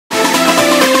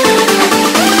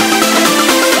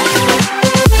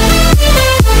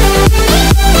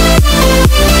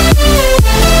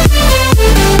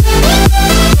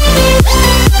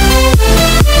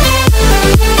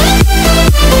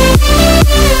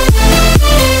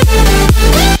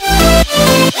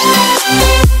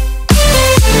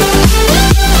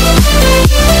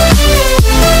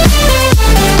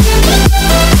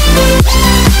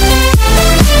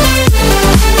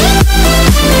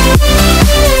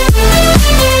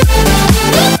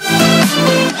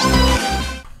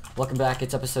back.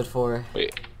 It's episode 4.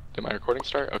 Wait, did my recording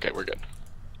start? Okay, we're good.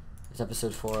 It's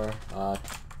episode 4.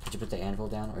 Did you put the anvil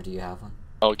down, or do you have one?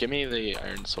 Oh, give me the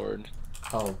iron sword.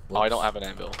 Oh, whoops. Oh, I don't have an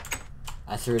anvil.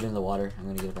 I threw it in the water. I'm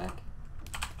gonna get it back.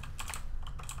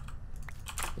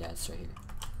 Yeah, it's right here.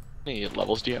 How many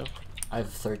levels do you have? I have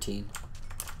 13.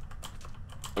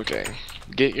 Okay,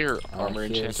 get your armor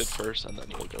here's- enchanted first, and then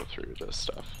we'll go through this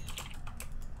stuff.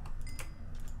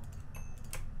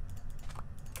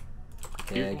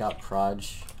 Okay, I got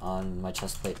proj on my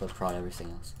chest plate, but prod everything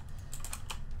else.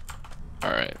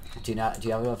 Alright. Do you have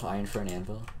enough iron for an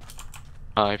anvil?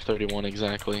 I have 31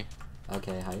 exactly.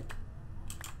 Okay, hype.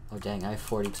 Oh dang, I have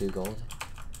 42 gold.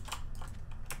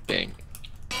 Dang.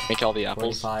 Make all the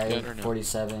apples 45, good or no?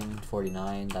 47,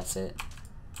 49, that's it.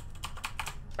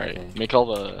 Alright, okay. make all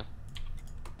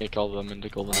them into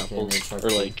golden Okay, apples. Or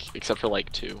like, except for like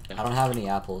 2. Yeah. I don't have any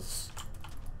apples.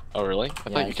 Oh really? I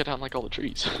Yeah, thought you cut down like all the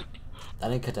trees. I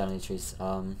didn't cut down any trees.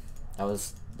 I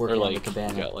was Or working on the like, you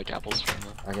cabana. got like apples from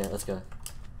them. Okay, let's go.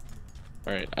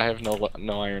 Alright, I have no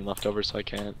iron left over, so I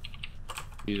can't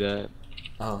do that.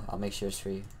 Oh, I'll make sure it's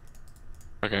for you.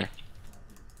 Okay.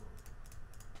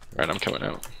 Alright, I'm coming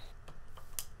out.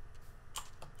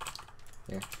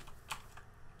 Here.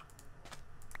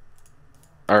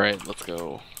 Alright, let's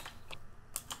go.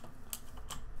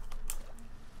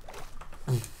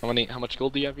 How much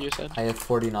gold do you have, you said? I have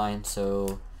 49,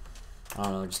 so I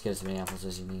don't know, just get as many apples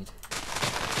as you need.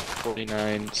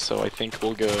 49, so I think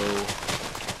we'll go... I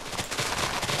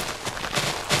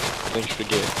think we should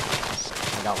get...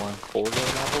 I got 1. 4 golden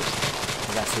apples?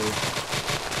 I got 2.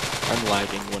 I'm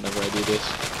lagging whenever I do this.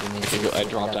 You need 2. I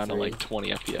drop got down 3. to like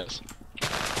 20 FPS. I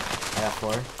got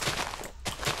 4.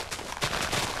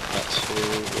 Got 2,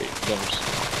 wait, those.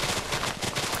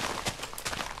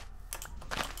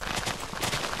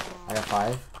 I got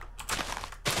 5.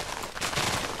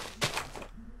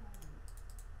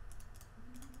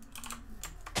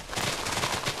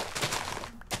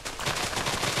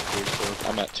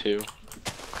 I'm at 2. You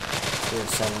have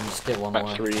 7, just get 1 I'm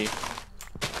more. at 3.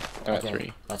 I'm Okay, at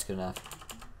 3. that's good enough.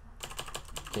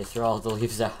 Okay, throw all the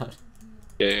leaves out.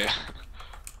 Yeah.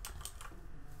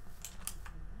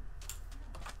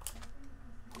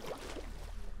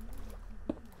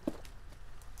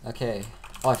 Okay.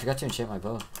 Oh, I forgot to enchant my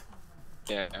bow.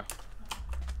 Yeah.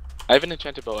 I have an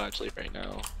enchanted bow actually right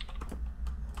now.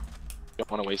 Don't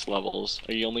want to waste levels.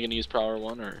 Are you only gonna use power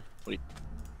 1 or what do you...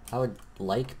 I would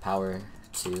like power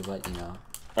 2, but you know.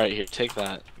 Alright, here, take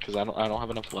that, because I don't have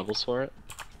enough levels for it.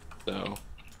 So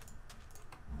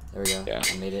There we go. Yeah.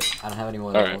 I made it. I don't have any more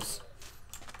All right. levels.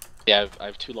 yeah, I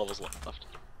have 2 levels left.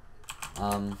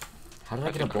 How did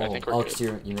I get a think- I bowl? think we're Oh, good.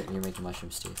 because you're making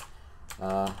mushrooms too.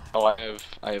 Oh,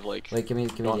 I have like... Wait, give me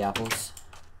the apples.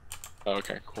 Oh,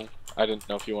 okay, cool. I didn't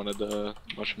know if you wanted the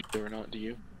mushroom stew or not, do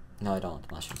you? No, I don't want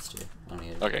the mushrooms too. I don't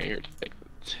need it. Okay, here,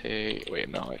 wait,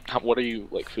 no, what are you,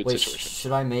 like, food Wait, situation?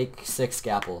 should I make 6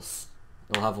 apples?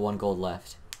 We'll have 1 gold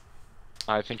left.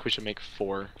 I think we should make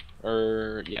 4.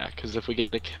 Or, yeah, because if we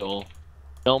get a kill,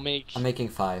 they'll make... I'm making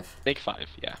 5. Make 5,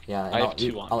 yeah. Yeah, and I have I'll 2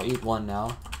 eat, on I'll me. eat 1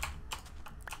 now.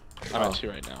 I'm Oh. at 2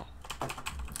 right now.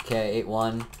 Okay, I ate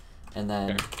 1, and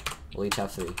then Okay. we'll each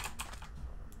have 3.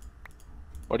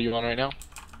 What are you on right now?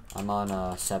 I'm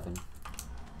on 7.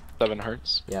 7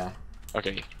 hearts? Yeah.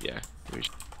 Okay, yeah, we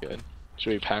should be good. Should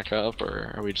we pack up,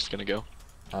 or are we just gonna go?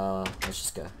 Let's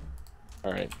just go.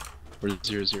 Alright. Where's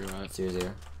 0, 0 at? 0,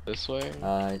 0. This way?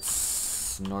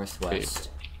 It's northwest.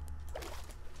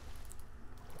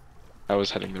 I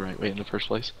was heading the right way in the first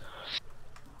place.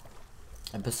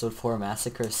 Episode 4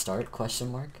 massacre start?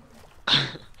 Question mark?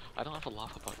 I don't have a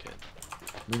lava bucket.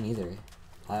 Me neither.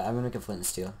 I'm gonna make a flint and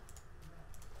steel.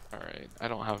 Alright, I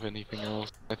don't have anything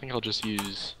else. I think I'll just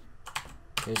use...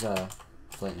 Here's a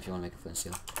flint if you want to make a flint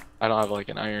and steel. I don't have like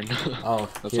an iron. Oh,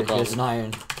 That's here's the an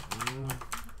iron.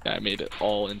 Yeah, I made it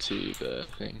all into the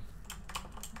thing.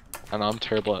 I know I'm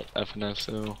terrible at FNS,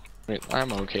 so I mean,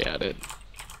 I'm okay at it.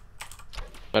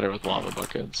 Better with lava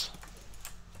buckets.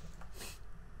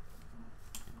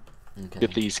 Okay.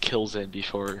 Get these kills in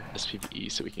before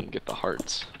BestPvE so we can get the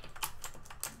hearts.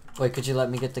 Wait, could you let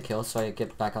me get the kill so I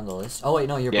get back on the list? Oh wait,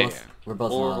 no, Yeah, we're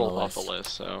both We're not both on the off list. the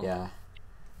list, so Yeah.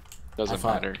 doesn't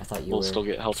matter. I thought you we'll were still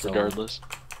get health still on. regardless.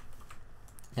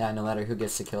 Yeah, no matter who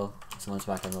gets the kill, someone's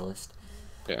back on the list.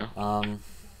 Yeah.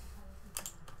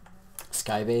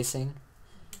 Sky basing.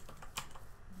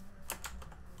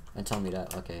 Until meet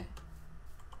up. Okay.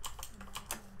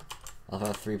 I'll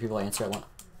have 3 people answer at once.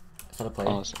 Is that a player?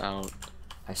 Pause out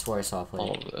I swore I saw a player.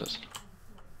 all of this.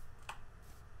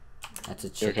 That's a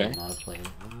chicken, okay? not a player.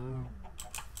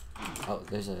 Oh,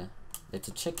 it's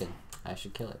a chicken. I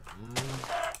should kill it.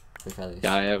 3 feathers.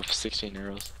 Yeah, I have 16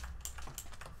 arrows.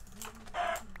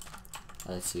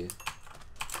 Oh, that's you.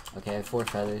 Okay, I have 4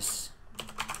 feathers.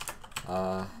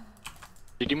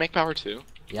 Did you make power 2?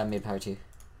 Yeah, I made power 2.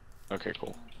 Okay,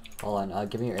 cool. Hold on,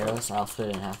 give me your arrows and I'll split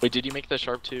it in half. Wait, did you make the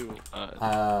sharp 2?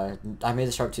 I made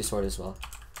the sharp 2 sword as well.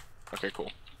 Okay,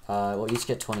 cool. We'll each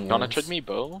get 20 You arrows. wanna trade me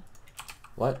bow?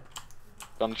 What?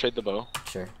 Wanna trade the bow?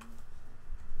 Sure.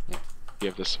 You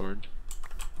have the sword.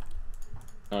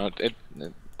 It's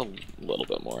a little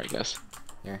bit more, I guess.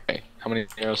 Here. Okay, how many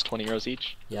arrows? 20 arrows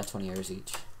each? Yeah, 20 arrows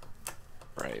each.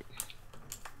 Right.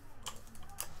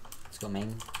 Let's go,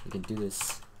 man. We can do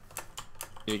this.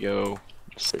 You go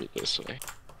straight this way.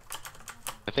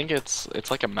 I think it's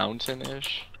like a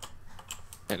mountain-ish,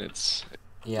 and it's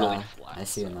Yeah, really flat. I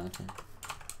see a mountain.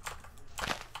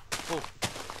 Oh.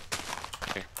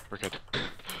 Okay, we're good.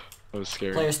 That was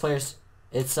scary. Players.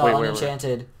 It's Wait,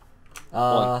 unenchanted.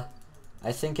 What?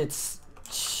 I think it's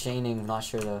chaining. Not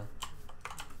sure though.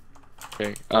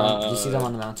 Okay. Do you see them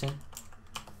on the mountain?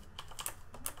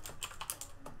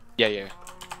 Yeah.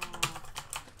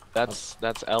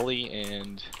 That's Ellie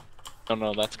and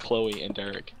no, that's Chloe and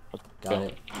Derek. Got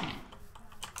it.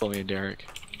 Chloe and Derek.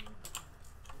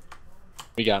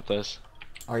 We got this.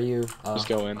 Are you? Just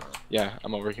go in. Yeah,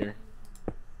 I'm over here.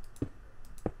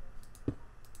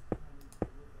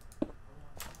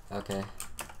 Okay.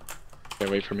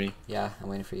 Okay, wait for me. Yeah, I'm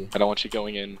waiting for you. I don't want you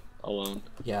going in alone.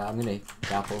 Yeah, I'm gonna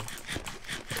grapple.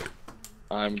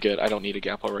 I'm good. I don't need a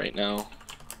grapple right now.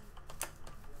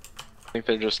 I think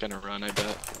they're just gonna run, I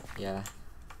bet. Yeah.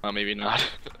 Maybe not.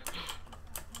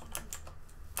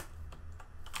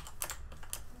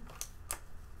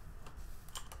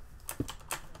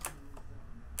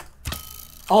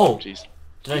 Oh! Jeez.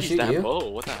 Did I Jeez, shoot that you? bow,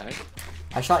 what the heck?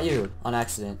 I shot you on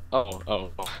accident.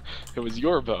 Oh. It was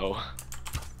your bow.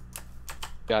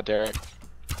 Yeah, Derek.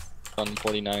 On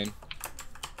 49.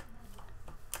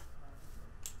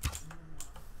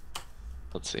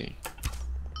 Let's see.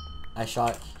 I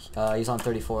shot. He's on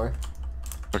 34.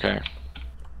 Okay.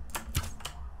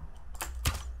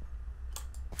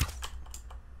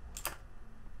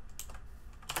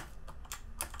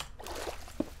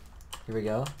 Here we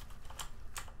go.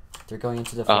 They're going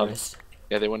into the forest.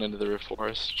 Yeah, they went into the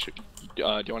forest. Do you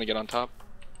want to get on top?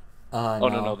 No. Oh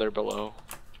no, they're below.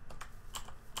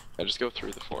 I just go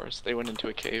through the forest. They went into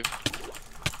a cave.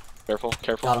 Careful.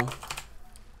 Got him.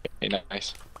 Okay,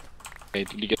 nice. Hey,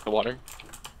 did you get the water?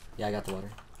 Yeah, I got the water.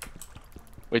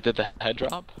 Wait, did the head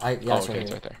drop? Yeah, oh, it's okay, right it's here.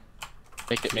 right there.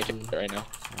 Make it right now.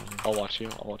 I'll watch you.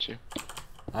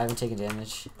 I haven't taken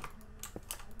damage.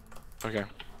 Okay.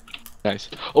 Nice.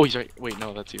 Oh, he's right. Wait,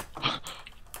 no, that's you.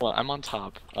 Well, I'm on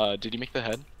top. Did you make the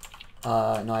head?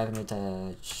 No, I haven't made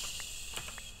the.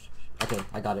 Okay,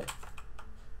 I got it.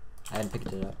 I hadn't picked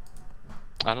it up.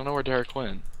 I don't know where Derek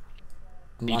went.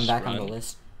 I'm back on the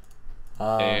list.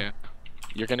 Yeah.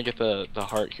 You're gonna get the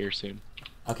heart here soon.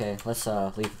 Okay, let's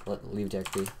leave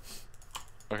Derek be.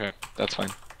 Okay, that's fine.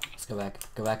 Let's go back.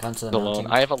 Go back onto the mountain.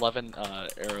 I have 11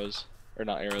 arrows, or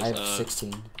not arrows. I have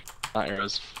 16. Not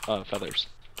arrows, feathers.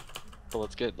 So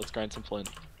let's grind some flint.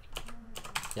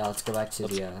 Yeah, let's go back to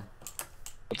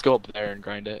Let's go up there and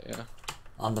grind it. Yeah.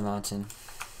 On the mountain.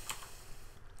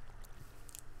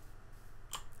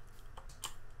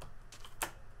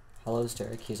 Hello's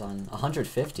Derek. He's on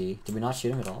 150. Did we not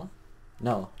shoot him at all?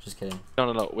 No, just kidding.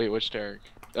 No. Wait, which Derek?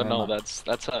 Oh, no, mind. that's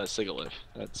Sigiliv.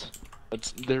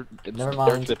 Never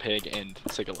mind. Derek the pig and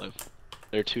Sigiliv.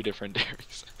 They're two different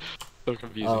Dereks. So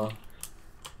confusing. Oh.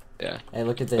 Yeah. Hey,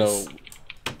 look at this. So,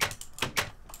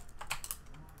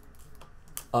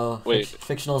 oh, wait.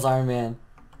 Fictional's Iron Man.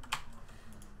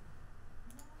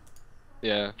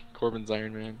 Yeah, Corbin's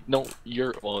Iron Man. No,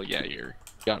 you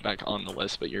got back on the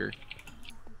list, but you're.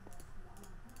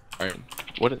 Alright,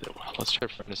 what is it? Let's try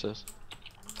furnaces.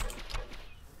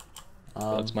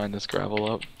 Let's mine this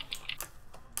gravel up.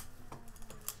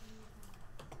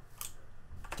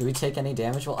 Did we take any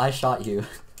damage? Well, I shot you.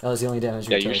 That was the only damage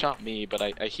we took. Yeah, you shot me, but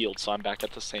I healed, so I'm back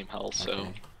at the same health, so...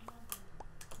 Okay.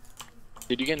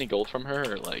 Did you get any gold from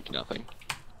her, or, like, nothing?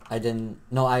 I didn't...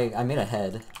 No, I made a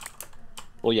head.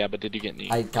 Well, yeah, but did you get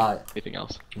any... anything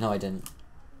else? No, I didn't.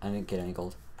 I didn't get any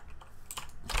gold.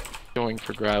 Going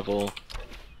for gravel.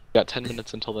 Got 10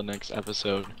 minutes until the next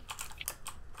episode.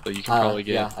 So you can probably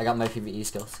get... Yeah, I got my PvE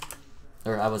skills.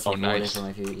 Or I was rewarded nice. for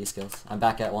my PvE skills. I'm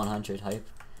back at 100 hype.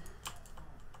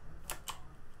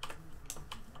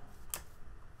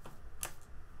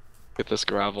 Get this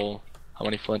gravel. How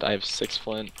many flint? I have 6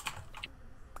 flint.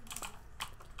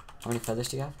 How many feathers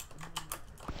do you have?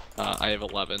 I have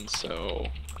 11, so...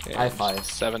 I have 5.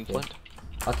 7 Good. flint.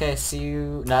 Okay, see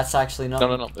you. No, that's actually not.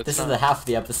 No, This not. is the half of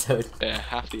the episode. Yeah,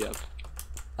 half the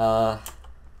up.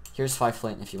 Here's 5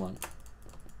 flint if you want.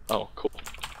 Oh, cool.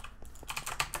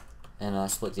 And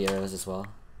split the arrows as well.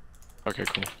 Okay,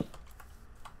 cool.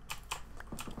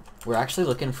 We're actually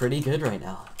looking pretty good right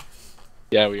now.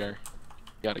 Yeah, we are.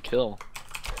 Got a kill.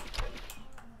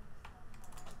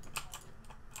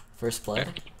 First blood.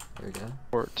 Okay. There we go.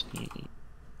 14.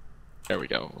 There we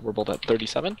go. We're both at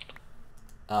 37.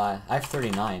 I have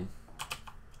 39.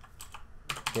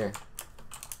 Here.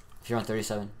 If you want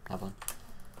 37, have one.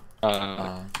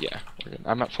 Yeah, we're good.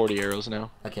 I'm at 40 arrows now.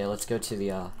 Okay, let's go to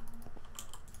the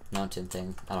mountain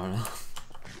thing. I don't know.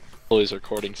 Lily's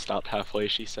recording stopped halfway,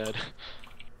 she said.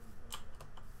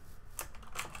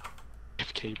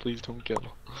 FK, please don't go.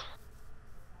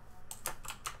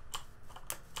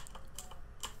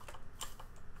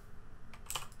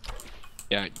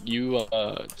 Yeah, you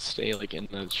stay like in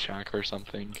the shack or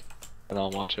something, and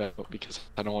I'll watch out because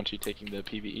I don't want you taking the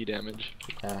PvE damage.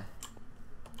 Yeah.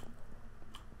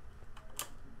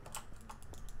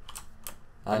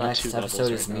 I'm at Next 2 levels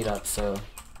episode is right now. meetup, so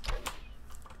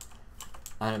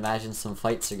I'd imagine some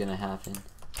fights are gonna happen.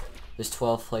 There's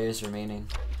 12 players remaining,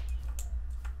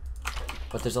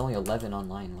 but there's only 11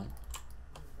 online. What?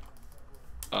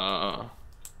 I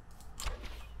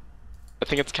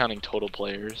think it's counting total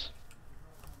players.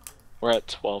 We're at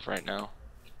 12 right now.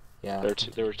 Yeah.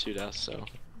 There were 2 deaths, so.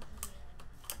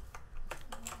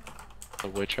 A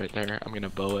witch right there. I'm gonna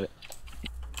bow it.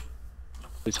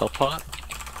 Please help pot.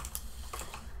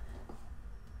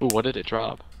 Ooh, what did it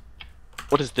drop?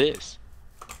 What is this?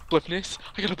 Swiftness?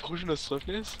 I got a potion of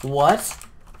swiftness? What?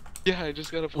 Yeah, I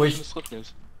just got a potion Wait. of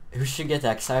swiftness. Who should get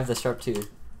that? 'Cause I have the sharp too.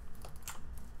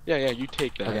 Yeah, you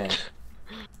take that. Okay.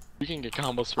 You can get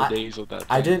combos for days with that thing.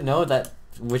 I didn't know that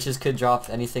witches could drop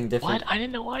anything different. What? I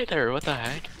didn't know either. What the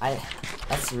heck?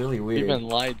 That's really weird. You've been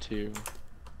lied to.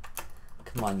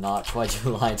 Come on, not. Why'd you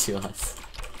lie to us?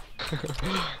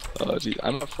 Oh, geez.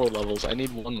 I'm at 4 levels. I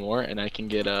need 1 more, and I can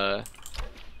get a.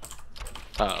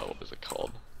 What is it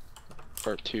called?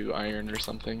 Part 2 iron or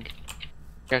something.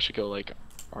 I should go like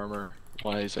armor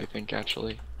wise. I think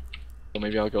actually. So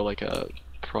maybe I'll go like a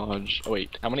proj. Oh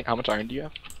wait, how much iron do you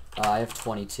have? I have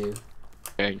 22.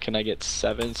 Okay, can I get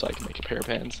 7 so I can make a pair of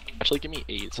pants? Actually, give me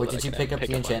 8. So Wait, did you pick up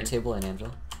the enchant table in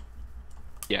Anvil?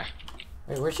 Yeah.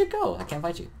 Wait, where'd you go? I can't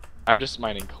find you. I'm just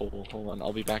mining coal. Hold on,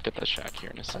 I'll be back at the shack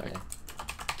here in a sec. Okay.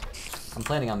 I'm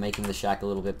planning on making the shack a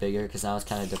little bit bigger because now it's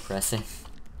kind of depressing.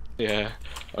 Yeah.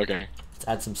 Okay. Let's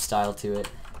add some style to it.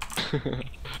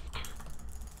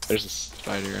 There's a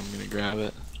spider. I'm gonna grab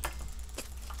it.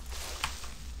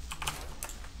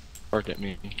 Bark at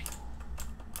me.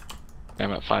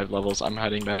 I'm at 5 levels. I'm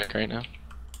heading back right now.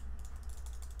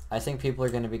 I think people are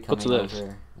gonna be coming What's this?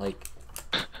 over. Like,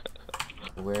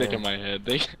 where? Stick in my head.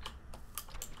 They see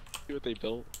what they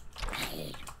built.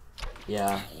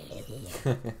 Yeah.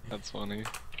 That's funny.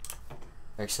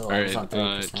 Alright, on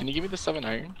 30%. Can you give me the 7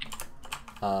 iron?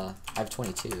 I have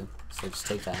 22, so just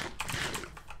take that.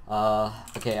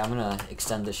 Okay, I'm gonna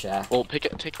extend the shack. Well, pick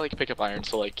up iron.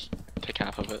 So like, take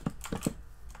half of it.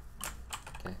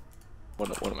 Okay.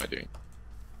 What am I doing?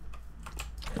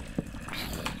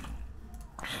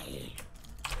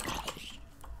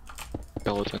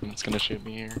 Skeleton's gonna shoot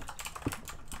me here.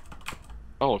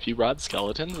 Oh, if you rod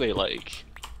skeletons, they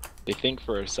think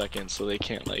for a second, so they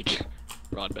can't like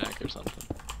rod back or something.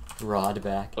 Rod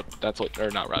back. But that's what,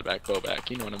 or not rod back, bow back.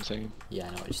 You know what I'm saying? Yeah,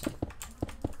 I know what you're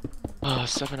saying.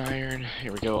 7 iron.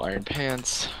 Here we go. Iron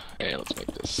pants. Okay, let's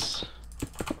make this.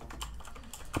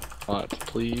 Pot,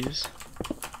 please.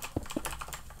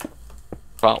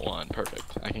 Pot 1,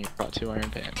 perfect. I can get pot 2 iron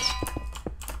pants.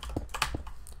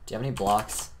 Do you have any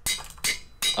blocks?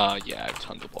 Yeah, I have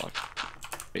tons of blocks.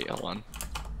 Wait, hold on.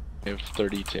 I have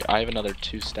 32. I have another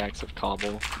 2 stacks of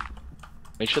cobble.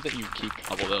 Make sure that you keep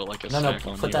cobble though, like a stack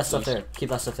on you. Put that stuff please. there. Keep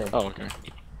that stuff there. Oh, okay.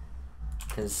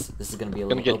 Because this is gonna be a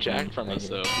Gonna little get jacked from right us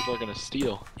here. though. People are gonna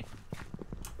steal.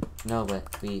 No,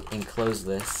 but we enclose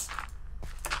this.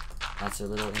 That's a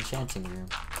little enchanting room.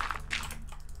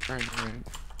 Alright.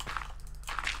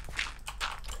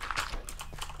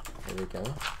 There we go.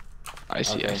 I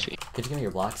see. Okay. I see. Could you give me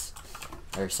your blocks?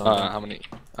 Or something? How many?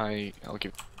 I'll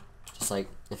give. Just like,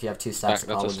 if you have 2 stacks of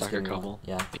That's a cobble, just stack give of me one. cobble.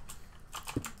 Yeah.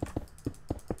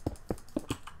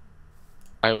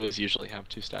 I always usually have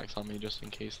 2 stacks on me just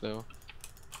in case though.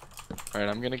 Alright,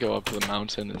 I'm gonna go up to the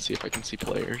mountain and see if I can see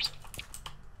players.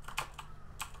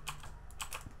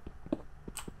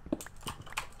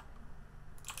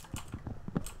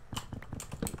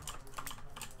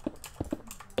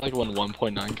 Like when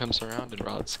 1.9 comes around and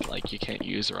rods, like you can't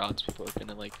use rods, people are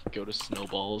gonna like go to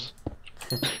snowballs.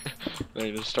 Then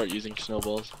you just start using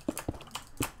snowballs.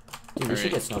 Dude, we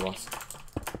should get snowballs.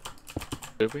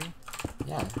 Should we?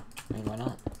 Yeah, I mean, why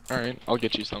not? Alright, I'll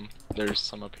get you some. There's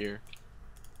some up here.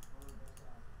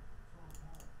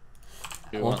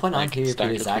 1.9 like,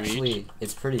 PvP is of two actually, each?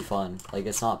 it's pretty fun. Like,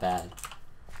 it's not bad.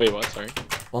 Wait, what? Sorry?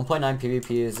 1.9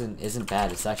 PvP isn't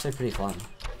bad. It's actually pretty fun.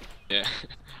 Yeah.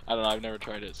 I don't know, I've never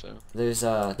tried it, so. There's,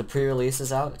 the pre-release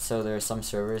is out, so there are some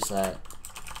servers that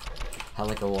have,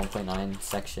 like, a 1.9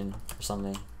 section or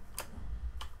something.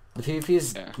 The PvP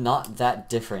is not that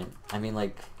different. I mean,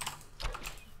 like,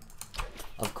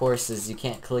 of course, is you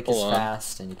can't click as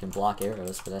fast and you can block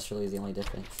arrows, but that's really the only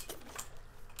difference.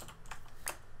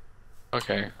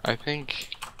 Okay, I think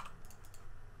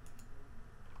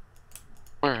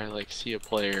where I like see a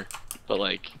player, but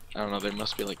like I don't know, there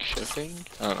must be like shifting.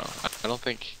 I don't know. I don't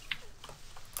think.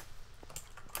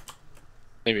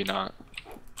 Maybe not.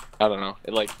 I don't know.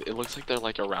 It looks like they're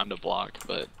like around a block,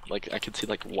 but like I could see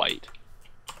like white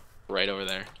right over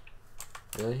there.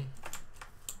 Really?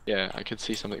 Yeah, I could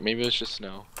see something. Maybe it was just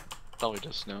snow. Probably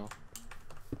just snow.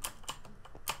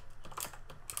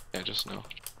 Yeah, just snow.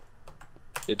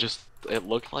 It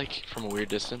looked like from a weird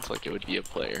distance like it would be a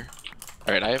player.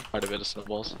 Alright, I have quite a bit of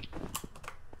snowballs.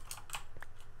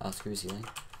 Scooby's healing.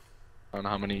 I don't know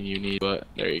how many you need, but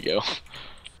there you go.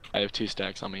 I have 2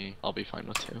 stacks on me. I'll be fine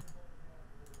with 2.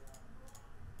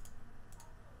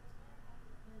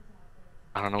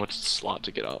 I don't know which slot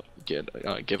to give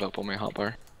up on my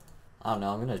hotbar. I don't know,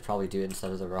 I'm gonna probably do it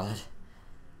instead of the rod.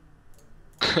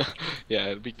 Yeah,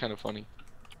 it'd be kind of funny.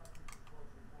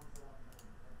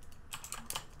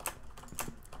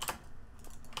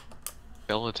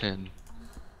 Skeleton.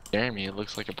 Jeremy, it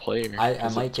looks like a player. I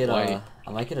might get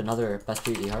another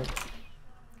BestPvE heart.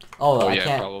 Oh,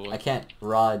 I can't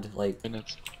rod like.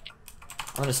 Minutes.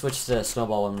 I'm gonna switch to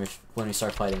snowball when we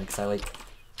start fighting because I like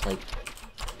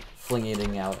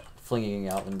flinging out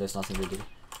when there's nothing to do.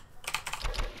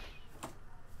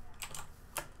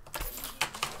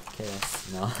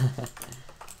 Chaos, no.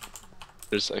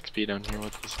 There's XP down here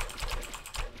with this.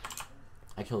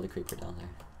 I killed a creeper down there.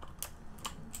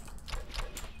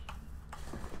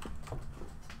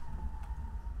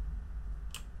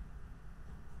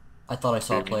 I thought I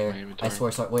saw a player. I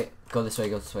swear, wait, go this way,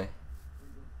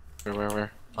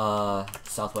 Where?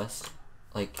 Southwest.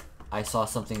 Like, I saw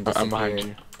something I'm behind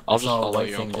disappear. you. I'll I saw a white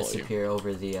you. thing disappear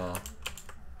over the,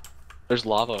 There's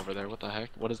lava over there, what the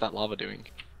heck? What is that lava doing?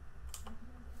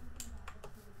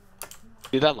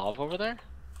 See that lava over there?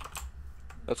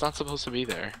 That's not supposed to be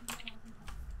there.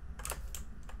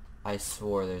 I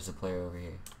swore there's a player over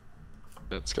here.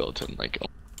 That skeleton, like,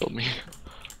 killed me.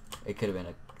 It could have been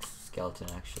a skeleton,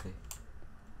 actually.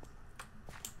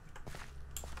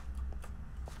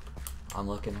 I'm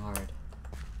looking hard.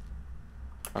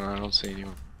 I don't see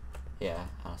anyone. Yeah,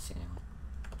 I don't see anyone.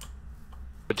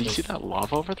 But do you see that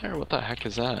lava over there? What the heck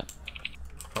is that?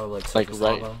 Probably like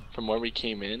right lava. from where we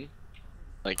came in,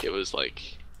 like it was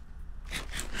like.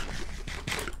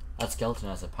 That skeleton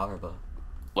has a power bow.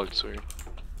 Looks weird.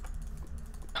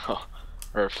 Oh,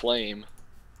 or a flame.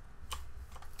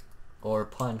 Or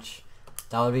punch.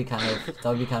 That would be kind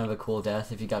of a cool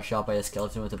death if you got shot by a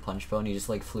skeleton with a punch bow and you just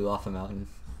like flew off a mountain.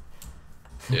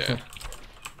 Yeah.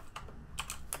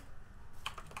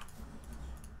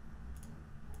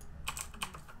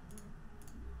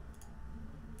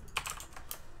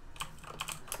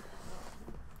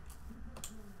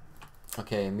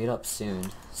 Okay, meet up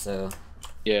soon. So.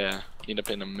 Yeah, meet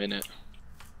up in a minute.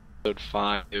 Episode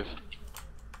 5.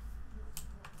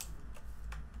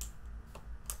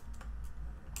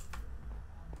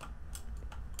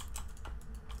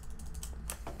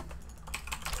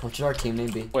 What should our team name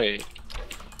be? Wait.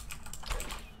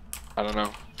 I don't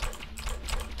know.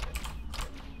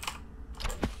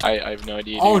 I have no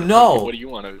idea. Oh no! What do you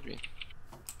want to be?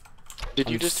 Did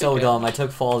you just so dumb. I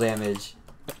took fall damage.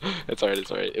 It's alright,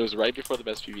 it's alright. It was right before the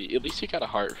BestPvE. At least you got a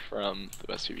heart from the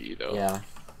BestPvE though. Yeah.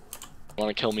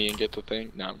 Want to kill me and get the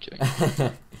thing? No, I'm kidding.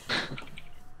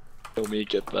 Kill me,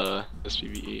 get the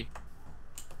BestPvE.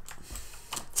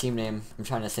 Team name. I'm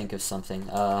trying to think of something.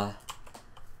 I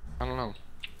don't know.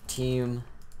 Team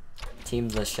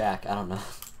the Shack. I don't know.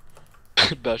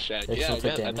 The Shack.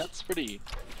 Yeah, that's pretty,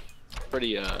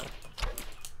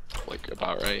 like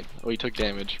about right. Oh, he took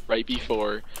damage right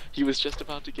before he was just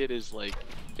about to get his like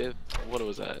 5th. What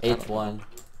was that? 8th one.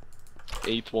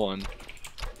 8th one.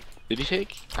 Did he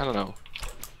take? I don't know.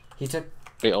 He took.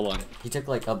 Wait, hold on. He took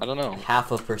like a. I don't know.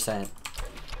 0.5%.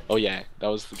 Oh yeah, that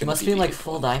was. He must be like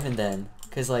full diamond then,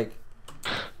 cause like.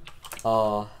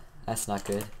 Oh, that's not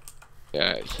good.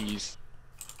 Yeah, he's.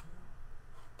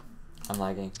 I'm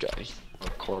lagging. This guy. Oh,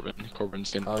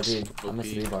 Corbin's gonna. Oh dude, I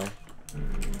missed the rebar.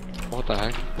 What the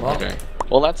heck? Well, okay.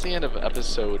 Well, that's the end of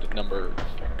episode number.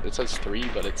 It says 3,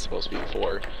 but it's supposed to be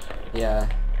 4. Yeah.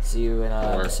 See you in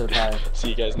episode 5. See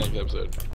you guys next episode.